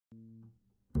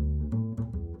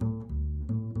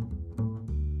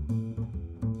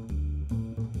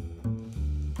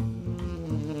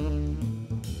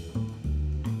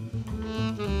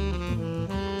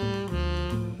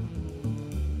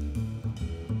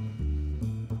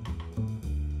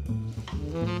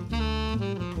How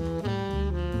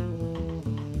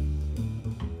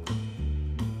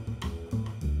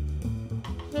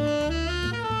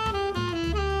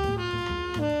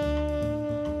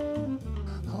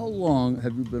long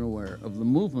have you been aware of the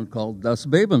movement called Das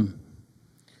Beben?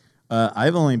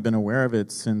 I've only been aware of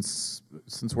it since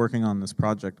working on this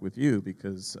project with you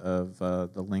because of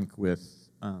the link with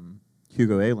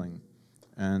Hugo Ehling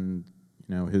and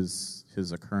his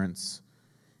occurrence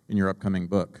in your upcoming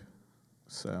book.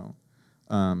 So,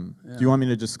 do you want me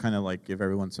to just kind of like give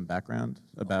everyone some background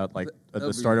about like at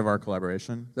the start of our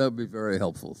collaboration? That would be very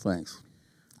helpful. Thanks.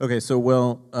 Okay, so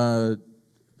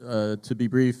to be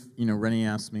brief, Rennie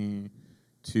asked me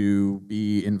to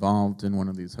be involved in one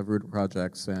of these Havruta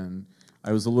projects, and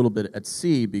I was a little bit at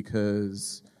sea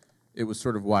because it was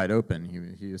sort of wide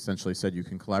open. He essentially said you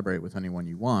can collaborate with anyone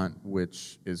you want,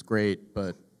 which is great,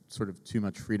 but sort of too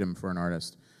much freedom for an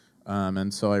artist.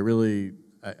 And so I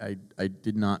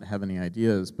did not have any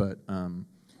ideas, but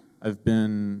I've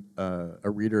been a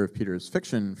reader of Peter's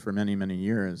fiction for many, many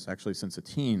years, actually since a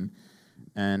teen.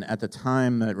 And at the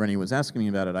time that Rennie was asking me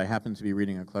about it, I happened to be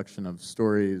reading a collection of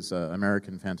stories,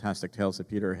 American Fantastic Tales that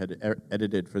Peter had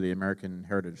edited for the American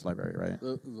Heritage Library, right?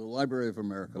 The Library of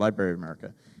America. The Library of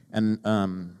America. And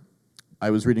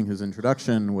I was reading his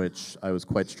introduction, which I was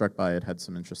quite struck by. It had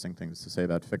some interesting things to say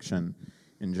about fiction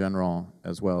in general,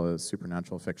 as well as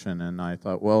supernatural fiction. And I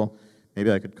thought, well,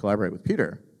 maybe I could collaborate with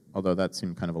Peter, although that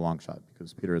seemed kind of a long shot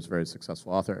because Peter is a very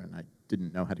successful author, and I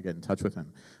didn't know how to get in touch with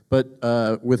him. But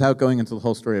without going into the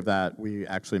whole story of that, we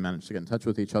actually managed to get in touch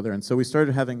with each other. And so we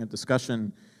started having a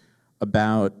discussion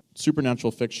about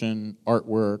supernatural fiction,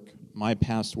 artwork, my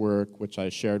past work, which I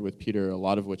shared with Peter, a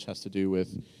lot of which has to do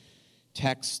with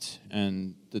text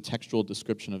and the textual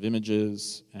description of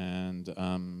images, and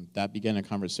that began a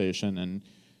conversation. And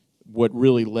what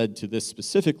really led to this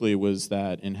specifically was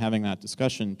that in having that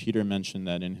discussion, Peter mentioned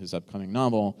that in his upcoming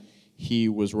novel, he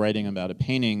was writing about a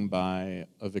painting by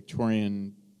a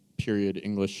Victorian period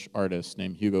English artist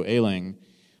named Hugo Ehling,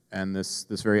 and this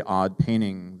very odd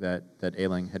painting that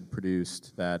Ehling had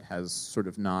produced that has sort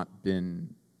of not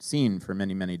been seen for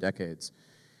many, many decades.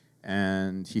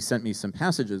 And he sent me some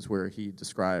passages where he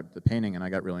described the painting, and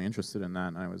I got really interested in that,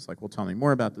 and I was like, well, tell me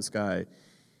more about this guy.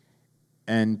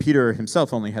 And Peter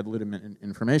himself only had limited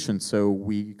information, so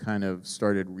we kind of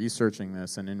started researching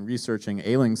this, and in researching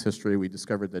Ehling's history, we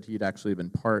discovered that he'd actually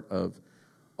been part of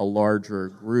a larger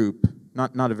group,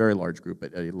 not a very large group,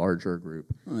 but a larger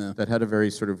group, that had a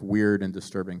very sort of weird and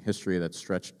disturbing history that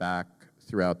stretched back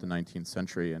throughout the 19th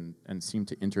century and seemed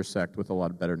to intersect with a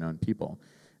lot of better-known people.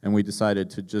 And we decided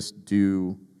to just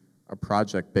do a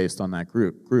project based on that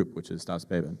group, which is Das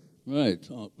Beben. Right.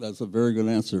 Oh, that's a very good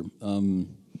answer.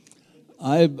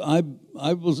 I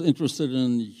was interested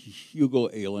in Hugo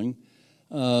Ehling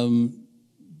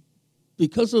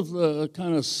because of the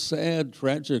kind of sad,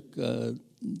 tragic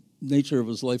nature of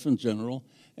his life in general,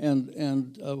 and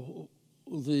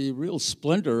the real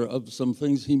splendor of some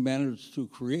things he managed to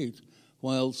create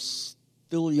while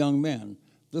still a young man.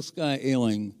 This guy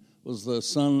Ehling was the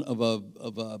son of a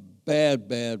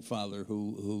bad father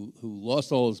who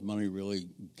lost all his money really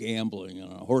gambling on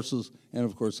horses and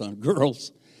of course on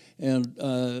girls. And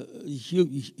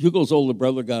Hugo's older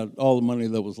brother got all the money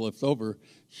that was left over.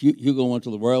 Hugo went to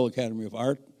the Royal Academy of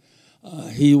Art.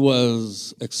 He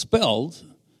was expelled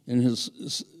in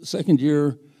his second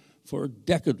year for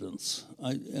decadence.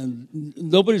 And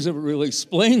nobody's ever really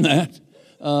explained that.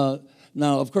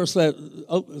 Now, of course, there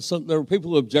were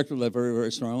people who objected to that very,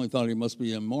 very strongly, thought he must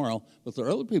be immoral, but there are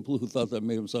other people who thought that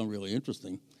made him sound really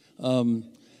interesting.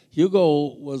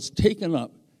 Hugo was taken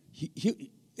up.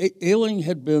 Ehling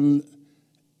had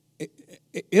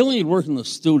worked in the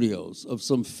studios of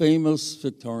some famous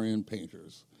Victorian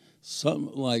painters,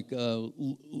 some like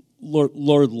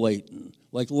Lord Leighton,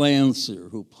 like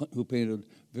Landseer, who painted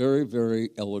very, very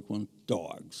eloquent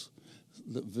dogs.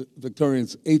 The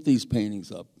Victorians ate these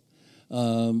paintings up.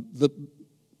 The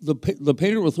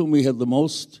painter with whom we had the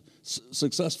most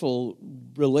successful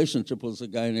relationship was a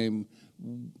guy named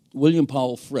William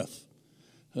Powell Frith.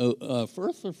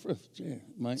 Frith or Frith?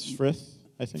 It's Frith,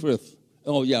 I think. Frith.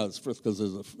 Oh, yeah, it's Frith because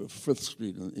there's a Frith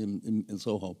Street in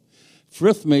Soho.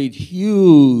 Frith made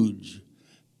huge,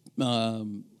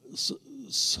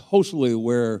 socially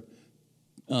aware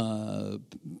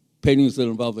paintings that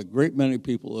involved a great many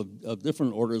people of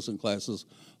different orders and classes,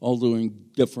 all doing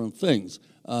different things.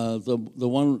 The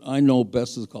one I know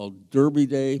best is called Derby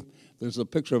Day. There's a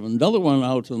picture of another one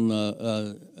out in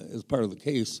as part of the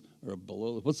case, or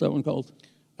below. What's that one called?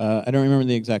 I don't remember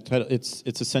the exact title. It's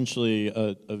essentially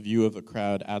a view of a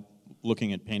crowd at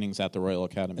looking at paintings at the Royal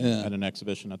Academy, at an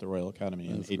exhibition at the Royal Academy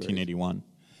in 1881.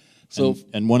 So,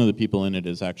 and one of the people in it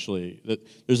is actually,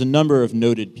 there's a number of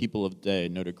noted people of the day,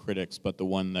 noted critics, but the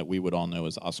one that we would all know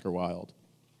is Oscar Wilde.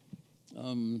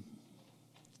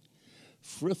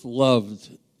 Frith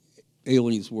loved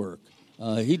Ahling's work.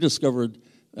 He discovered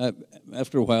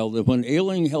after a while that when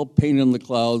Ahling helped paint in the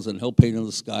clouds and helped paint in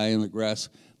the sky and the grass,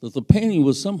 that the painting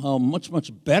was somehow much,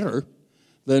 much better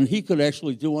than he could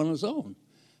actually do on his own.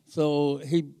 So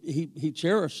he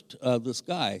cherished this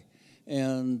guy.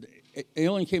 And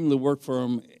Ahling came to work for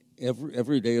him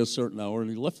every day a certain hour, and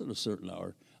he left at a certain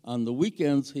hour. On the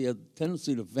weekends, he had a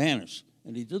tendency to vanish,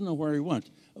 and he didn't know where he went.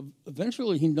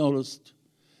 Eventually, he noticed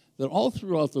that all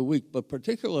throughout the week, but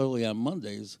particularly on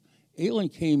Mondays,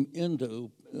 Ahling came into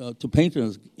to paint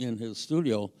in his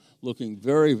studio looking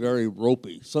very, very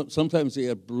ropey. Sometimes he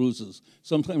had bruises.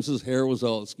 Sometimes his hair was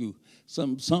all askew.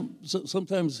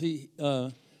 Sometimes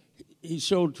he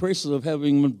showed traces of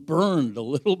having been burned a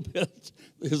little bit.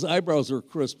 His eyebrows were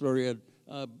crisp, or he had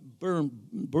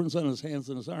burns on his hands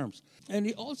and his arms. And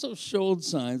he also showed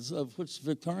signs of which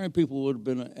Victorian people would have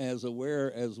been as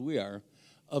aware as we are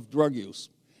of drug use.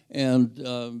 And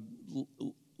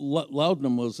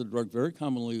laudanum was a drug very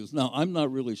commonly used. Now, I'm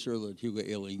not really sure that Hugo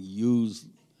Ahling used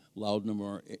laudanum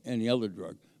or any other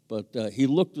drug, but he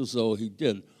looked as though he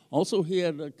did. Also, he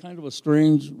had a kind of a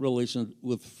strange relation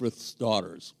with Frith's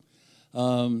daughters.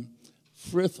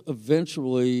 Frith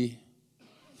eventually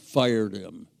fired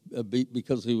him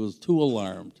because he was too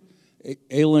alarmed.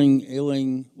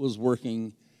 Ahling was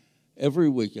working every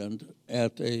weekend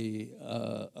at a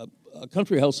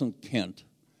country house in Kent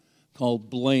called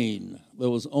Blaine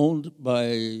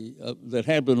that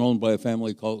had been owned by a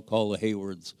family called the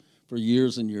Haywards for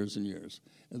years and years and years,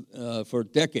 for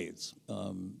decades.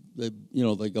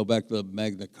 They go back to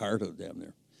Magna Carta, damn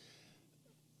near.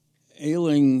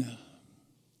 Ahling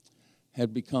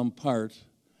had become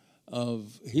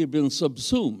he had been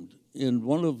subsumed in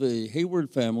one of the Hayward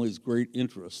family's great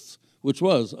interests, which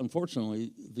was,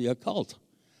 unfortunately, the occult.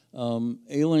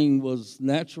 Ahling was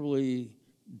naturally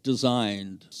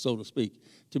designed, so to speak,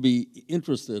 to be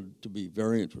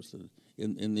very interested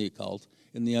in the occult,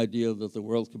 in the idea that the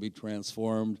world could be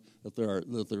transformed, that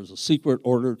there's a secret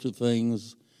order to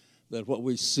things, that what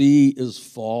we see is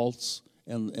false,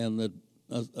 and that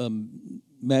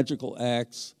magical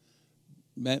acts,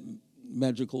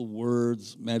 magical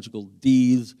words, magical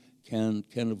deeds can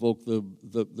evoke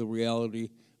the reality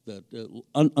that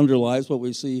underlies what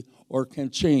we see, or can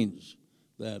change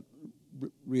that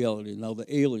reality. Now, the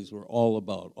Ahleys were all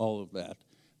about all of that.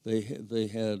 They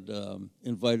had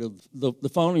invited the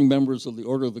founding members of the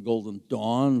Order of the Golden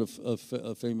Dawn,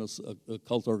 a famous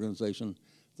occult organization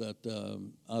that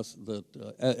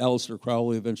Aleister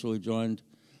Crowley eventually joined.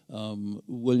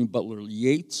 William Butler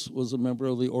Yeats was a member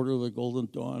of the Order of the Golden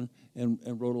Dawn and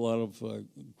wrote a lot of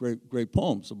great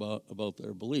poems about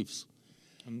their beliefs.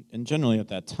 And generally at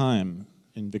that time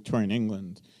in Victorian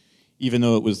England, even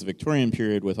though it was the Victorian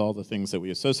period with all the things that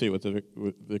we associate with the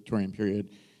Victorian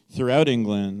period, throughout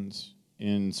England,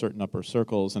 in certain upper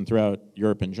circles, and throughout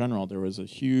Europe in general, there was a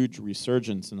huge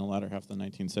resurgence in the latter half of the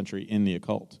 19th century in the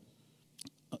occult.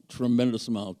 A tremendous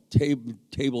amount.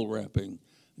 Table rapping,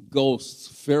 ghosts,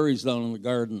 fairies down in the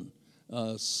garden,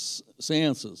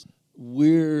 seances,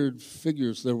 weird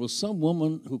figures. There was some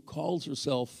woman who called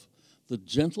herself the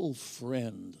Gentle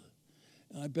Friend.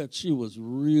 I bet she was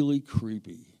really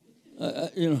creepy.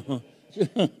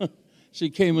 She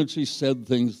came and she said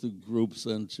things to groups,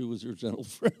 and she was your gentle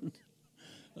friend.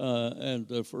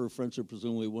 And for her friendship,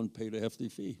 presumably one paid a hefty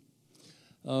fee.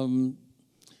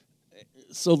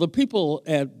 So the people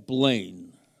at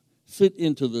Blaine fit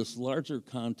into this larger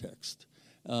context.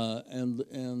 And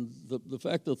the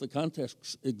fact that the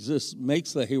context exists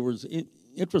makes the Haywards'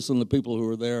 interest in the people who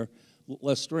were there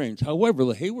less strange. However,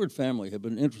 the Hayward family had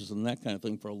been interested in that kind of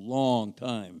thing for a long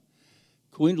time.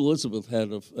 Queen Elizabeth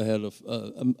had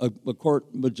a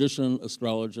court magician,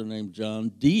 astrologer named John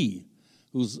Dee,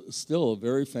 who's still a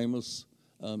very famous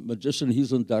magician.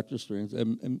 He's in Doctor Strange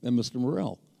and Mr.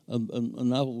 Morrell, a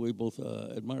novel we both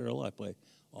admire a lot by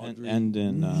Audrey and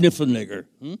in Niffenegger.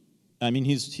 I mean,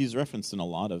 he's referenced in a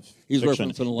lot of He's fiction.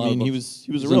 referenced in a lot of books.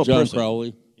 He was a real John person.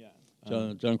 Crowley. Yeah.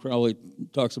 John Crowley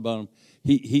talks about him.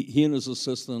 He and his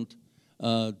assistant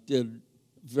did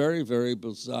very, very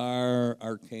bizarre,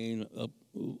 arcane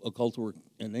occult work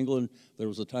in England. There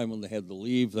was a time when they had to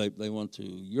leave. They went to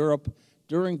Europe.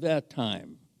 During that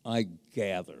time, I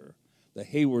gather, the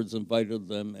Haywards invited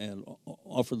them and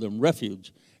offered them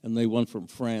refuge, and they went from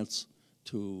France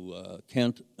to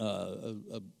Kent,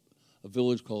 a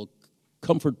village called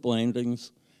Comfort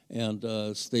Blandings, and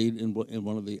stayed in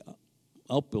one of the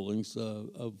outbuildings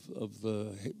of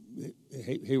the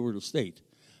Hayward estate.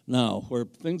 Now, where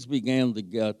things began to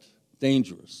get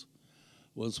dangerous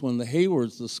was when the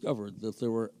Haywards discovered that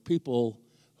there were people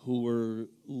who were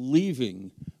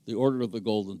leaving the Order of the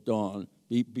Golden Dawn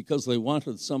because they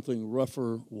wanted something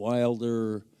rougher,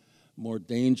 wilder, more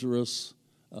dangerous,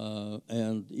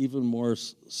 and even more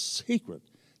secret.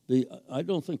 I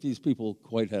don't think these people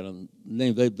quite had a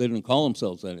name. They didn't call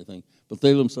themselves anything, but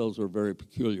they themselves were very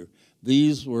peculiar.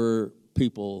 These were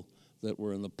people that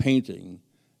were in the painting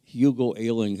Hugo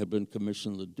Ayling had been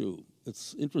commissioned to do.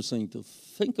 It's interesting to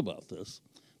think about this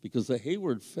because the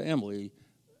Hayward family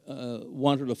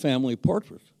wanted a family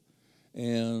portrait.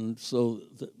 And so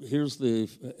here's the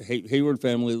Hayward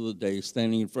family of the day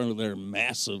standing in front of their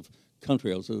massive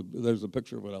country house. There's a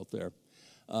picture of it out there.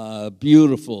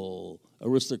 Beautiful,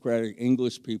 aristocratic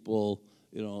English people,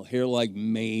 hair like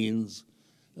manes,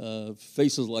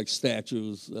 faces like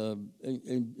statues,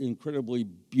 incredibly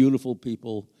beautiful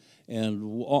people. And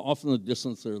off in the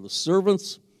distance there are the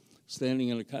servants standing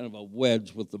in a kind of a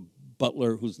wedge with the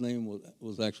butler, whose name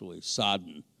was actually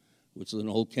Sodden, which is an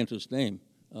old Kentish name,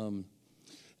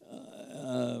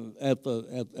 at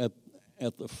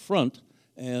the front.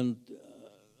 And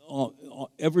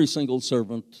every single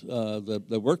servant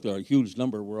that worked there, a huge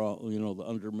number, were all, the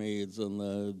undermaids and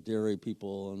the dairy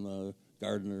people and the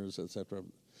gardeners, etc.,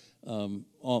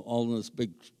 all in this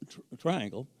big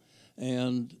triangle.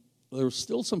 And there's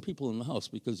still some people in the house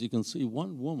because you can see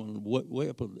one woman way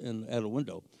up at a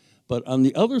window. But on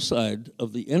the other side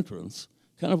of the entrance,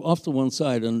 kind of off to one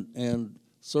side and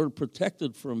sort of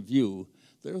protected from view,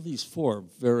 there are these four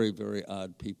very, very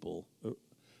odd people.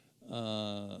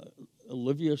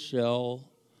 Olivia Schell,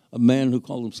 a man who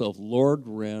called himself Lord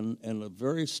Wren, and a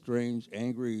very strange,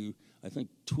 angry, I think,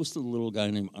 twisted little guy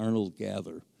named Arnold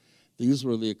Gather. These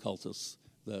were the occultists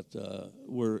that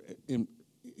were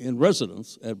in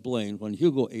residence at Blaine when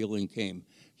Hugo Ayling came.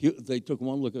 They took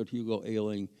one look at Hugo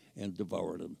Ayling and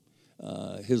devoured him.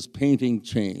 His painting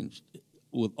changed.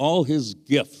 With all his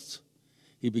gifts,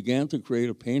 he began to create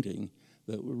a painting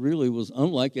that really was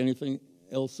unlike anything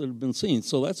else that had been seen.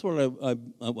 So that's what I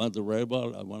wanted to write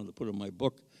about. I wanted to put in my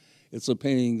book. It's a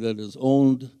painting that is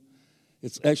owned.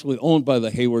 It's actually owned by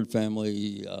the Hayward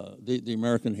family, the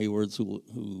American Haywards who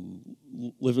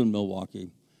live in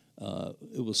Milwaukee.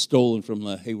 It was stolen from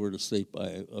the Hayward estate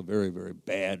by a very, very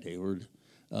bad Hayward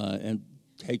and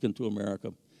taken to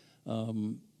America.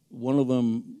 One of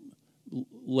them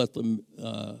let the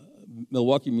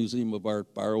Milwaukee Museum of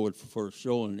Art borrow it for a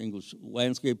show in English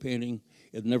landscape painting.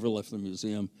 It never left the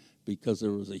museum because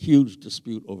there was a huge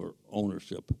dispute over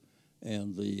ownership.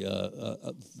 And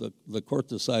the court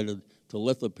decided to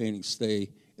let the painting stay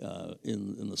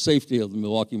in the safety of the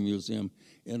Milwaukee Museum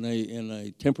in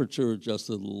a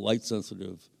temperature-adjusted,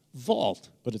 light-sensitive vault.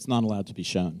 But it's not allowed to be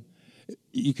shown.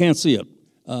 You can't see it.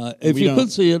 If you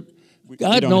could see it,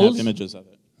 God knows. We don't have images of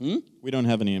it. We don't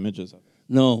have any images of it.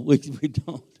 No, we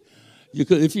don't.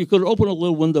 If you could open a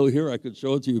little window here, I could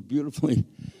show it to you beautifully.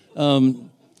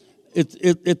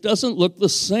 It doesn't look the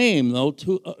same, though,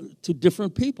 to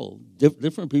different people.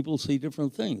 Different people see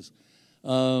different things.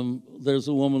 There's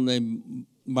a woman named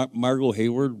Margot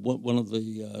Hayward, one of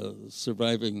the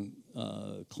surviving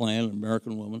clan,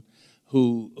 American woman,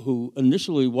 who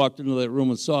initially walked into that room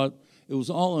and saw it. It was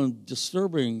all in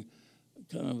disturbing,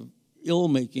 kind of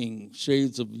ill-making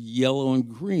shades of yellow and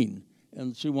green.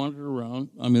 And she wandered around.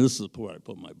 I mean, this is where I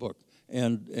put my book.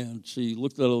 And she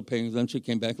looked at all the paintings, then she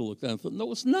came back and looked at it and thought, no,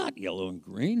 it's not yellow and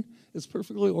green. It's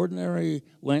perfectly ordinary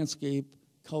landscape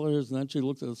colors. And then she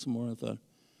looked at it some more and thought,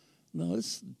 no,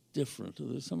 it's different.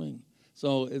 There's something.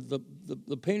 So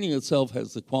the painting itself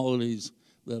has the qualities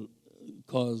that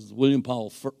caused William Powell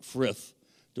Frith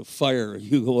to fire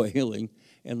Hugo Ayling,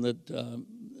 and that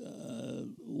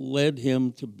led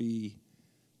him to be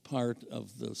part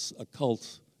of this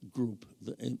occult group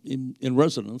in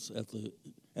residence at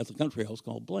the country house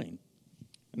called Blaine.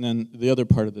 And then the other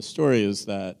part of the story is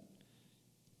that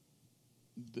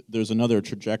there's another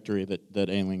trajectory that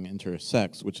Ayling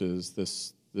intersects, which is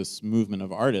this movement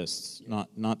of artists,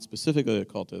 not specifically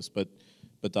occultists, but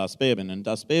Das Beben. And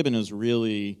Das Beben is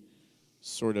really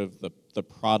sort of the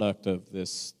product of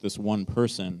this one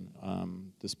person,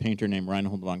 this painter named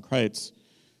Reinhold von Kreitz,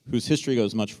 whose history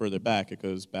goes much further back. It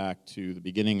goes back to the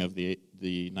beginning of the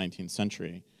 19th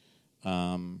century.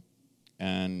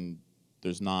 And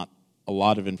there's not a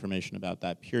lot of information about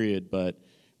that period, but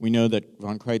we know that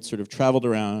von Kreitz sort of traveled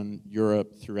around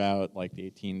Europe throughout like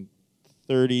the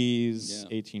 1830s,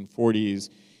 1840s.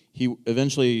 He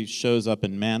eventually shows up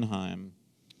in Mannheim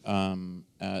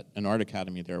at an art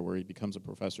academy there where he becomes a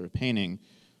professor of painting.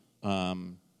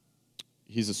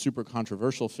 he's a super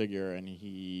controversial figure, and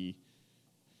he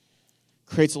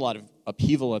creates a lot of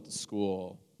upheaval at the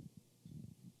school.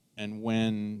 And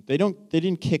when they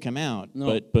didn't kick him out,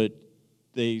 No. but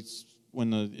when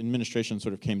the administration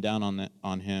sort of came down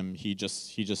on him, he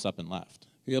just up and left.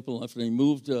 He up and left, and he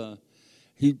moved.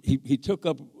 He took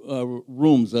up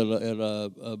rooms at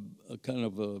a kind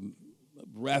of a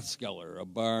Rathskeller, a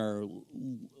bar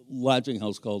lodging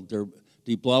house called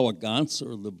Die Blaue Gans,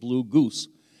 or the Blue Goose,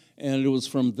 and it was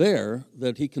from there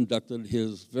that he conducted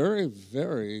his very,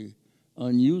 very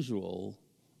unusual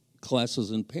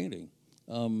classes in painting.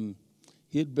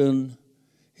 He'd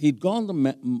gone to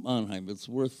Mannheim. It's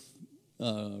worth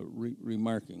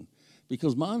remarking,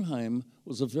 because Mannheim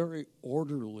was a very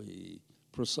orderly,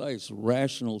 precise,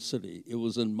 rational city. It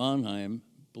was in Mannheim,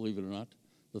 believe it or not,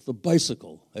 that the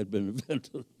bicycle had been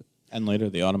invented. And later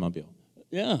the automobile.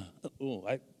 Yeah. Oh,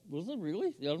 was it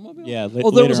really the automobile? Yeah. There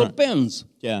was a Benz.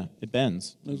 Yeah, it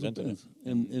bends. There was a Benz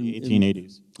in the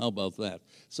 1880s. How about that?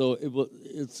 So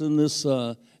it's in this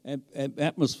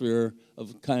atmosphere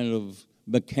of kind of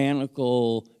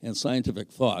mechanical and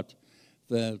scientific thought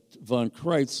that von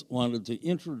Kreitz wanted to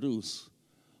introduce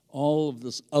all of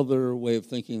this other way of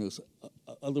thinking, this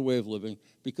other way of living,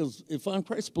 because if von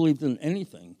Kreitz believed in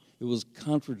anything, it was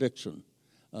contradiction.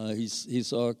 He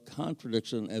saw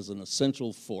contradiction as an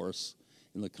essential force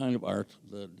in the kind of art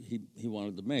that he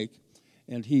wanted to make,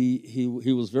 and he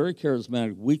was very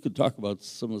charismatic. We could talk about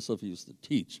some of the stuff he used to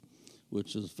teach,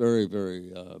 which is very,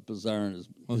 very bizarre.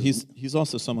 In his he's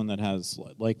also someone that has,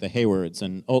 like the Haywards,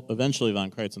 and eventually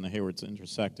von Kreitz and the Haywards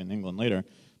intersect in England later,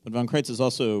 but von Kreitz is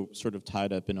also sort of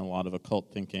tied up in a lot of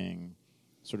occult thinking,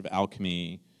 sort of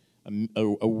alchemy,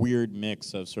 a weird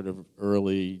mix of sort of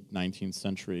early 19th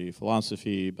century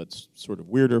philosophy, but sort of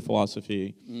weirder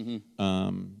philosophy.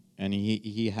 Mm-hmm. And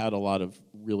he had a lot of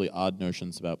really odd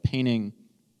notions about painting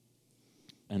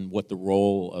and what the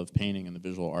role of painting in the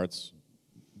visual arts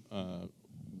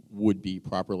would be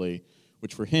properly,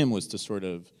 which for him was to sort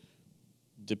of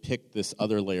depict this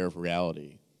other layer of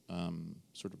reality,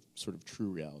 sort of true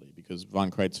reality, because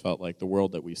von Kreitz felt like the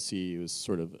world that we see was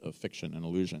sort of a fiction, an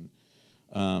illusion.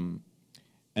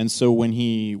 And so when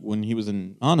he was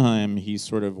in Mannheim, he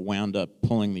sort of wound up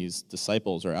pulling these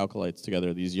disciples or acolytes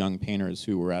together, these young painters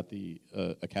who were at the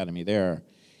academy there,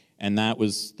 and that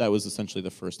was essentially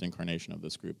the first incarnation of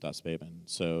this group, Das Beben.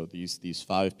 So these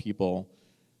 5 people,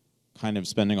 kind of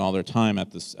spending all their time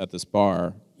at this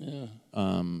bar,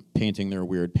 painting their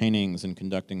weird paintings and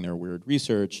conducting their weird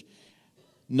research.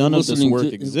 None of this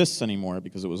work exists anymore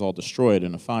because it was all destroyed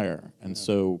in a fire. And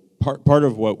so part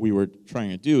of what we were trying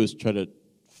to do is try to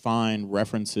find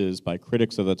references by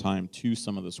critics of the time to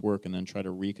some of this work and then try to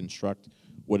reconstruct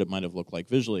what it might have looked like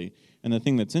visually. And the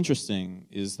thing that's interesting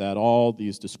is that all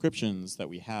these descriptions that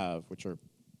we have, which are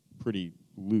pretty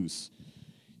loose,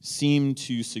 seem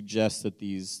to suggest that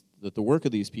the work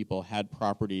of these people had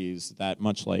properties that,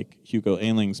 much like Hugo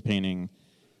Ehling's painting,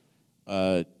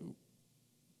 the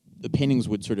paintings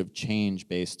would sort of change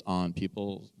based on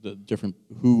people, the different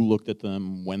who looked at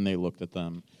them, when they looked at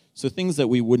them. So things that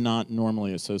we would not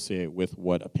normally associate with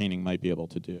what a painting might be able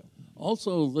to do.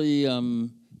 Also, the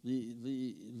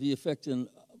effect in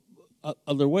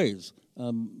other ways.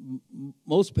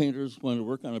 Most painters, when they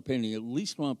work on a painting, at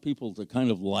least want people to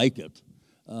kind of like it.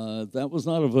 This was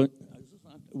not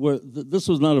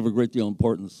of a great deal of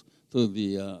importance to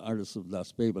the artists of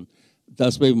Das Beben.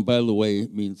 Das Beben, by the way,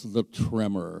 means the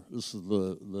tremor. This is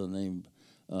the name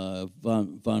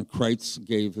von Kreitz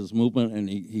gave his movement, and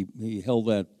he held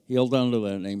on to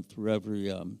that name through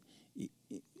every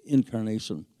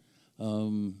incarnation.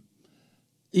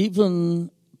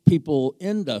 Even people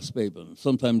in Das Beben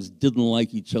sometimes didn't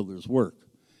like each other's work,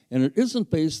 and it isn't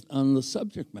based on the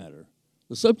subject matter.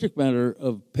 The subject matter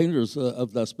of painters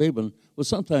of Das Beben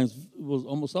was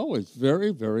almost always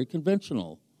very, very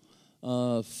conventional.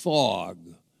 Fog,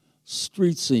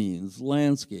 street scenes,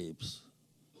 landscapes,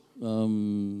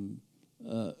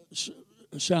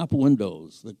 shop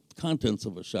windows, the contents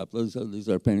of a shop. These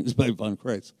are paintings by von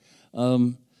Kreitz.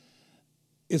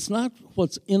 It's not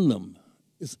what's in them.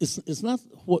 It's not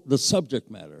what the subject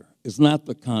matter. It's not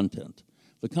the content.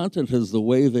 The content is the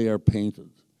way they are painted,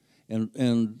 and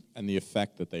the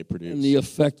effect that they produce. And the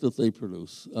effect that they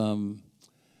produce.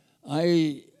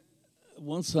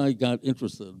 Once I got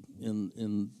interested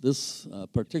in this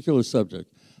particular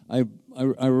subject, I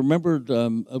remembered a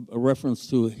reference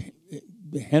to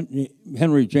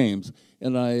Henry James,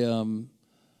 and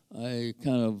I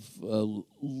kind of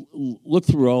looked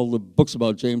through all the books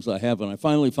about James I have, and I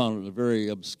finally found a very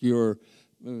obscure,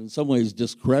 in some ways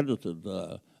discredited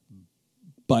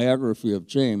biography of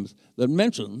James that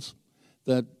mentions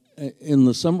that in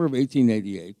the summer of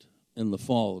 1888, in the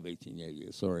fall of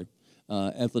 1888, sorry,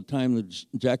 at the time that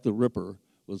Jack the Ripper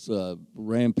was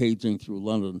rampaging through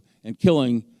London and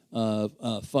killing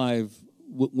 5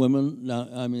 women. Now,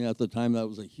 I mean, at the time that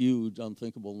was a huge,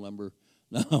 unthinkable number.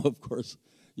 Now, of course,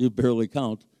 you barely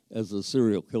count as a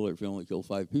serial killer if you only kill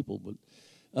 5 people. But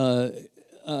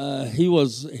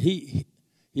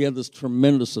he had this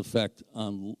tremendous effect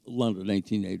on London in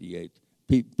 1888.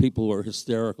 People were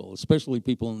hysterical, especially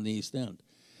people in the East End.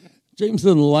 James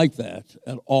didn't like that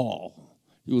at all.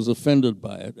 He was offended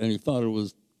by it, and he thought it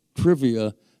was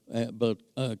trivia, but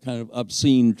kind of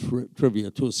obscene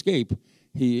trivia. To escape,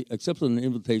 he accepted an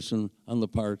invitation on the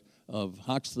part of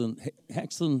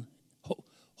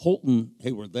Holton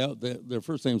Hayward. Their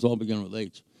first names all begin with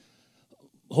H.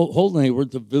 Holton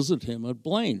Hayward to visit him at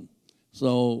Blaine.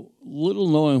 So, little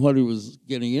knowing what he was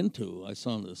getting into, I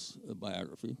saw in this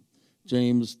biography,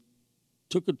 James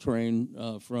took a train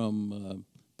from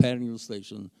Paddington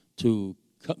Station to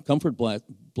Comfort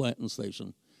Blanton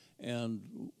Station and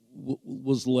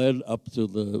was led up to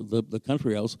the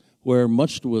country house where,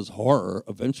 much to his horror,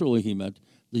 eventually he met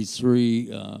these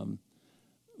 3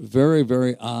 very,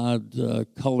 very odd,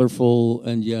 colorful,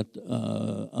 and yet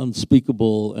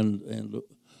unspeakable and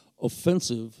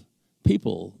offensive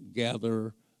people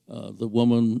gather, the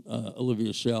woman,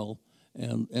 Olivia Schell,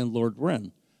 and Lord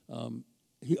Wren.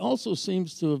 He also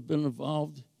seems to have been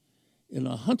involved in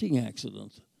a hunting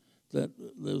accident that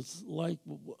was like,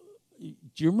 do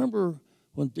you remember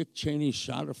when Dick Cheney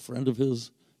shot a friend of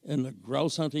his in a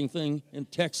grouse hunting thing in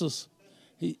Texas?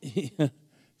 He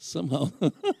somehow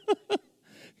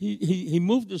he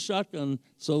moved his shotgun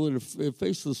so that it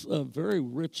faced this very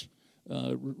rich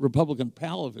Republican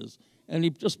pal of his, and he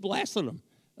just blasted him.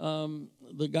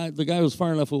 The guy was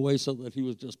far enough away so that he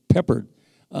was just peppered.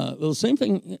 The same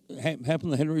thing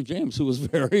happened to Henry James, who was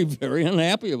very, very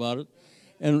unhappy about it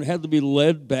and had to be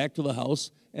led back to the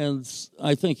house. And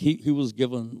I think he was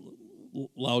given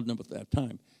laudanum at that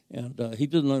time. And he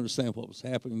didn't understand what was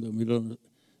happening to him.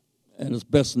 And it's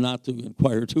best not to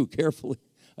inquire too carefully,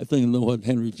 I think, to know what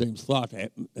Henry James thought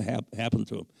happened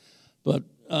to him. But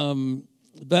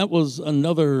that was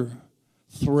another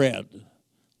thread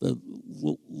that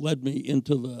led me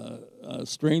into the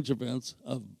strange events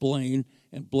of Blaine,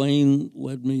 and Blaine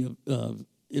led me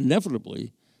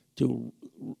inevitably to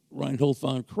Reinhold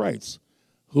von Kreitz,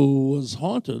 who was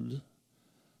haunted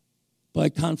by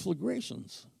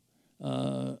conflagrations.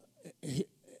 At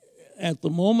the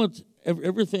moment,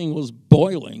 everything was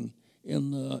boiling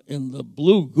in the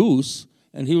Blue Goose,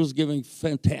 and he was giving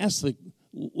fantastic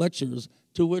lectures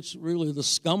to which really the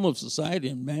scum of society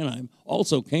in Mannheim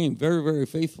also came very, very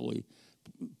faithfully.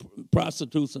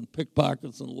 Prostitutes and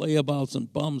pickpockets and layabouts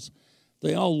and bums,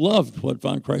 they all loved what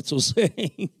von Kreitz was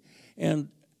saying. And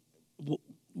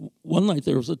one night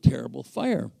there was a terrible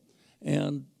fire,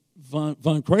 and von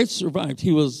Kreitz survived.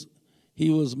 He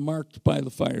was marked by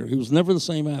the fire. He was never the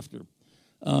same after.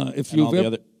 All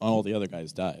the other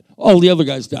guys died. All the other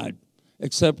guys died,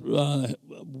 except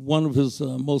one of his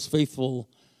most faithful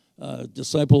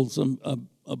disciples,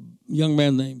 a young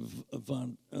man named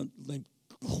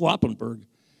Kloppenberg.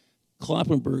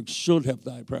 Kloppenberg should have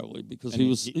died probably because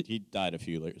he died a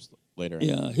few years later.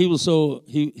 Yeah,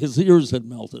 his ears had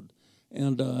melted,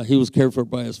 and he was cared for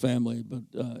by his family. But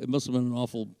it must have been an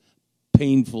awful,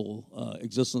 painful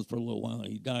existence for a little while.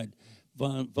 He died.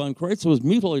 Von Kreitz was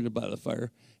mutilated by the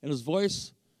fire, and his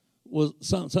voice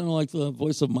sounded like the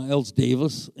voice of Miles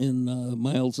Davis in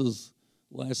Miles's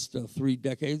last 3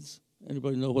 decades.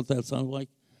 Anybody know what that sounded like?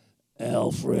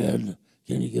 Alfred,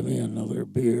 can you give me another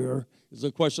beer? Is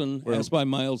a question asked by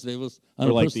Miles Davis.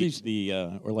 Or like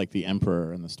the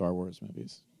Emperor in the Star Wars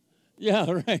movies.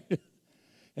 Yeah, right.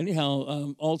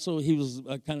 Anyhow, also he was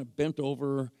kind of bent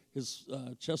over. His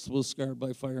chest was scarred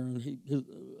by fire, and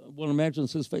one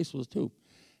imagines his face was too.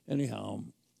 Anyhow,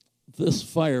 this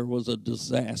fire was a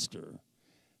disaster.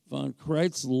 Von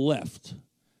Kreitz left,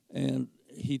 and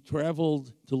he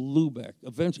traveled to Lubeck.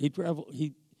 Eventually,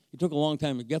 he took a long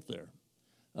time to get there,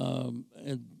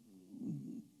 and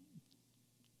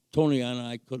Tony and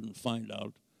I couldn't find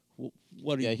out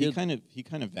what he did. Yeah, he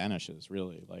kind of vanishes,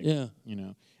 really.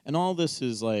 And all this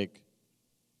is like,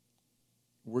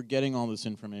 we're getting all this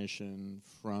information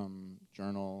from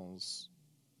journals,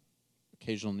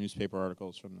 occasional newspaper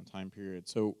articles from the time period.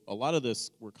 So a lot of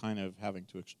this we're kind of having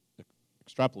to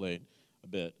extrapolate a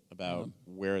bit about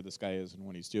where this guy is and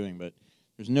what he's doing, but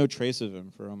there's no trace of him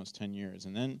for almost 10 years.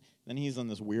 And then he's on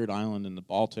this weird island in the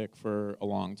Baltic for a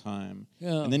long time.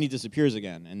 Yeah. And then he disappears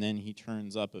again. And then he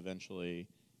turns up eventually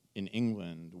in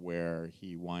England, where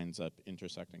he winds up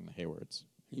intersecting the Haywards.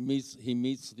 He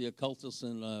meets the occultist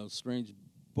in a strange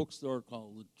bookstore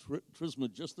called the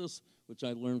Trismegistus, which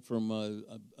I learned from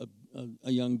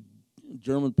a young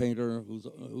German painter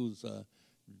whose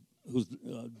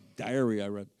diary I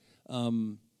read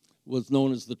was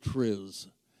known as the Triz.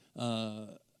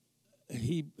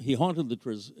 He haunted the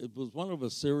Triz. It was one of a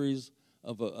series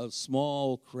of a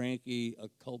small, cranky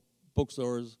occult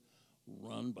bookstores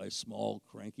run by small,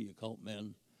 cranky occult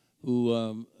men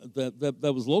who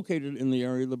that was located in the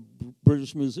area of the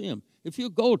British Museum. If you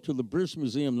go to the British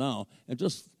Museum now and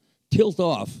just tilt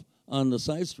off on the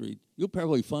side street, you'll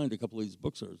probably find a couple of these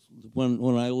bookstores.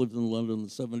 When I lived in London in the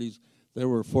 70s, there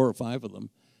were 4 or 5 of them,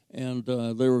 and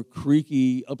they were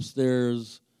creaky,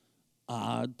 upstairs,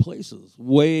 odd places,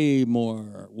 way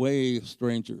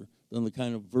stranger than the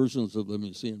kind of versions of them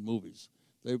you see in movies.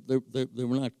 They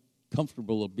were not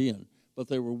comfortable of being, but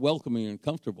they were welcoming and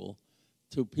comfortable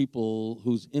to people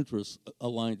whose interests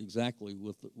aligned exactly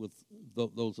with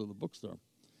those of the bookstore.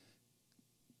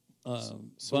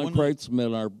 Von Kreitz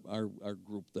met our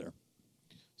group there.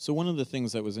 So one of the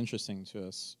things that was interesting to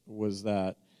us was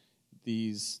that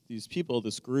these people,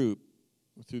 this group,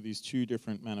 through these 2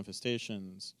 different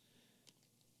manifestations,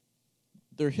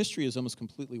 their history is almost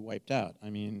completely wiped out. I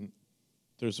mean,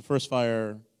 there's a first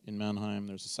fire in Mannheim,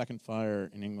 there's a second fire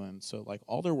in England, so like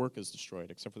all their work is destroyed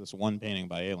except for this one painting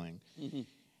by Ehling. Mm-hmm.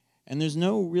 And there's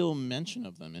no real mention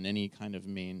of them in any kind of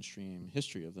mainstream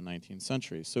history of the 19th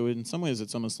century. So in some ways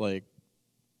it's almost like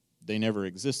they never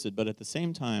existed, but at the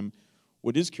same time,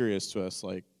 what is curious to us,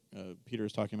 like Peter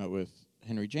was talking about with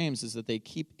Henry James, is that they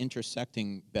keep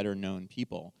intersecting better-known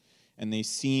people, and they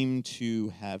seem to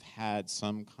have had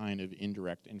some kind of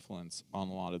indirect influence on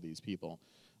a lot of these people,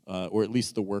 or at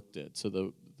least the work did. So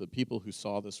the people who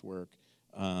saw this work,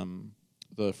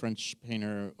 the French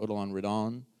painter Odilon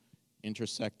Redon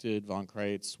intersected von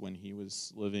Kreitz when he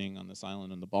was living on this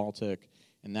island in the Baltic,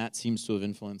 and that seems to have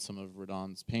influenced some of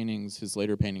Redon's paintings. His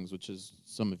later paintings, which as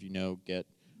some of you know, get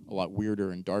a lot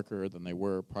weirder and darker than they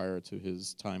were prior to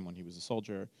his time when he was a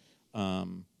soldier.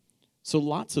 So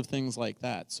lots of things like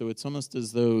that. So it's almost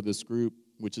as though this group,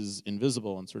 which is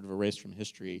invisible and sort of erased from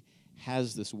history,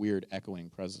 has this weird echoing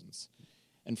presence.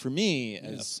 And for me,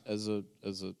 as a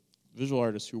visual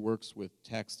artist who works with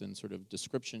text and sort of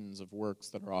descriptions of works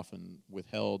that are often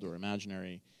withheld or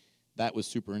imaginary, that was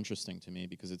super interesting to me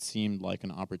because it seemed like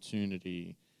an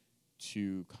opportunity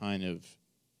to kind of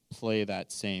play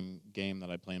that same game that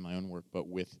I play in my own work, but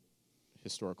with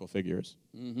historical figures.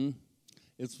 Mm-hmm.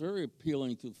 It's very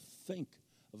appealing to think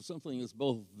of something that's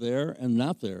both there and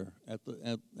not there at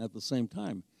the same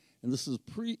time. And this is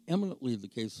preeminently the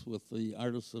case with the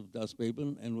artists of Das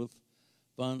Beben and with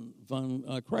von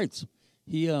Kreitz.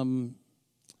 He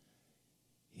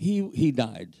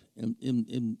died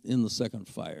in the second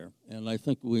fire, and I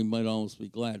think we might almost be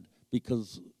glad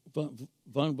because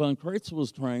von Kreitz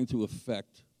was trying to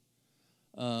effect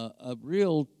a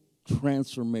real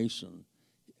transformation.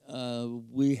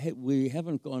 We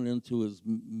haven't gone into his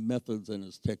methods and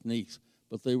his techniques,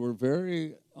 but they were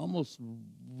very almost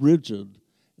rigid.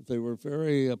 They were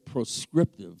very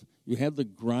prescriptive. You had to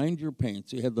grind your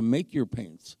paints. You had to make your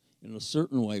paints in a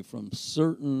certain way from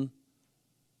certain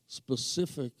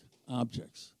specific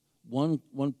objects. One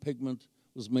pigment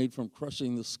was made from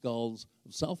crushing the skulls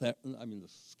of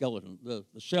the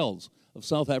shells of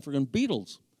South African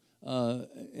beetles.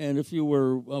 And if you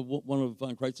were one of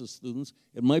von Kreitz's students,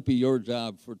 it might be your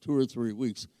job for 2 or 3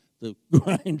 weeks to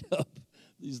grind up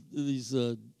these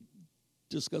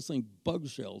disgusting bug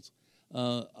shells. He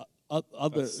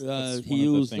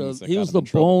used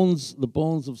the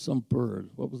bones of some bird.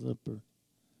 What was that bird?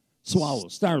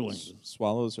 Swallows, starlings.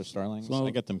 Swallows or starlings? I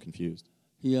get them confused.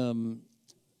 I'm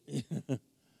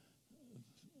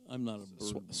not a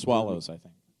bird. Swallows, I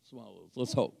think. Swallows.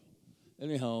 Let's hope.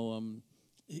 Anyhow,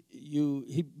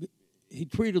 he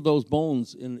treated those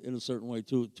bones in a certain way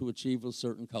to achieve a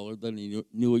certain color that he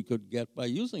knew he could get by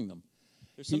using them.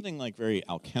 There's something like very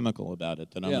alchemical about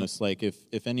it that almost like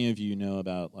if any of you know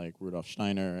about like Rudolf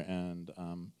Steiner and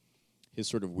his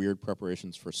sort of weird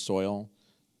preparations for soil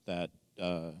that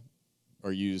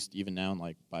are used even now in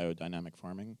like biodynamic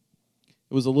farming,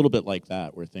 it was a little bit like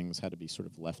that where things had to be sort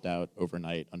of left out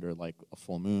overnight under like a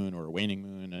full moon or a waning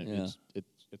moon. And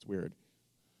it's weird.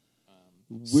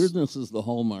 Weirdness is the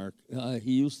hallmark.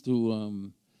 He used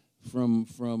to,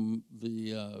 from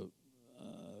the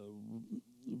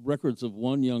records of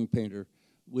one young painter,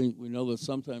 we know that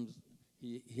sometimes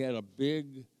he had a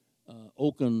big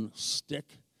oaken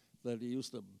stick that he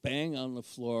used to bang on the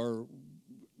floor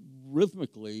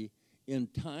rhythmically in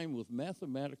time with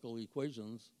mathematical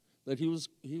equations that he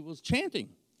was chanting.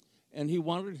 And he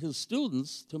wanted his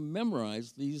students to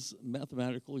memorize these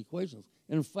mathematical equations.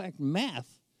 And in fact,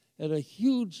 math had a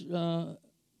huge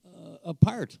a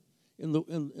part in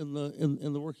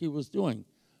the work he was doing.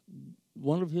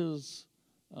 One of his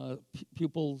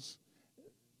pupils,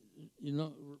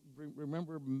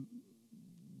 remember,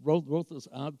 wrote this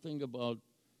odd thing about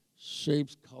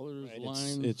shapes, colors, right,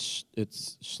 lines.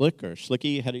 It's Schlick or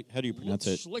Schlicky. How do you pronounce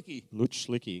it? Schlicky. Lutz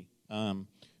Schlicky,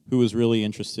 who was really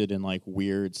interested in like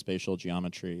weird spatial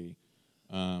geometry.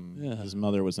 His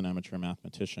mother was an amateur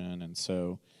mathematician, and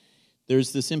so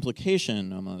there's this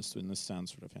implication almost, and this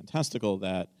sounds sort of fantastical,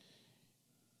 that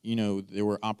there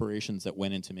were operations that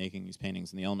went into making these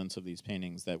paintings and the elements of these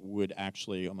paintings that would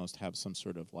actually almost have some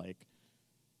sort of like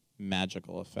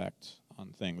magical effect on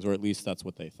things, or at least that's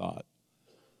what they thought.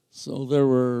 So there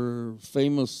were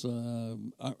famous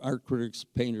art critics,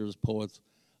 painters, poets,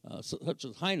 such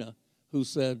as Heine, who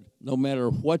said, no matter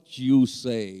what you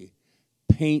say,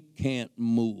 paint can't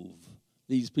move.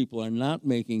 These people are not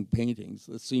making paintings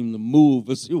that seem to move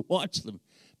as you watch them.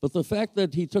 But the fact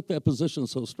that he took that position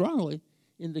so strongly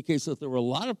indicates that there were a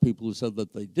lot of people who said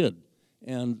that they did.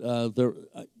 And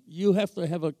you have to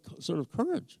have a sort of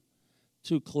courage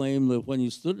to claim that when you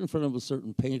stood in front of a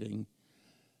certain painting,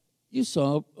 you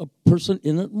saw a person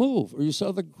in it move, or you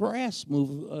saw the grass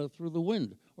move through the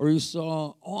wind, or you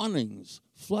saw awnings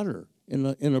flutter in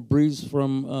a breeze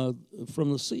from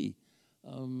the sea.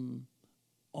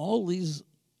 All these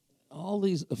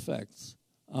effects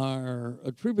are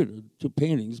attributed to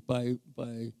paintings by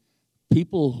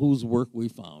people whose work we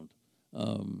found.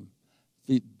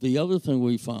 The other thing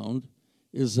we found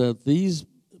is that these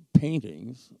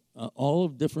paintings, all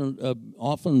of different,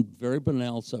 often very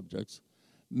banal subjects,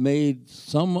 made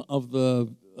some of the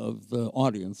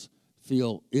audience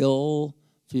feel ill,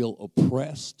 feel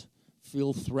oppressed,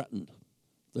 feel threatened.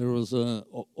 There was an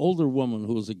older woman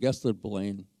who was a guest at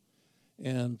Blaine,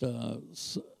 and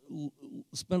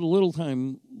spent a little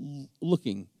time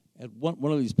looking at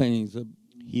one of these paintings.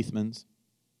 Heathman's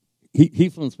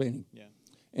painting. Yeah.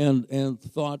 And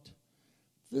thought,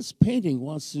 this painting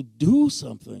wants to do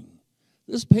something.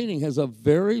 This painting has a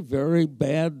very, very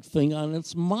bad thing on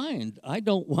its mind. I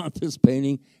don't want this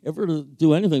painting ever to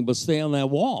do anything but stay on that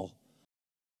wall.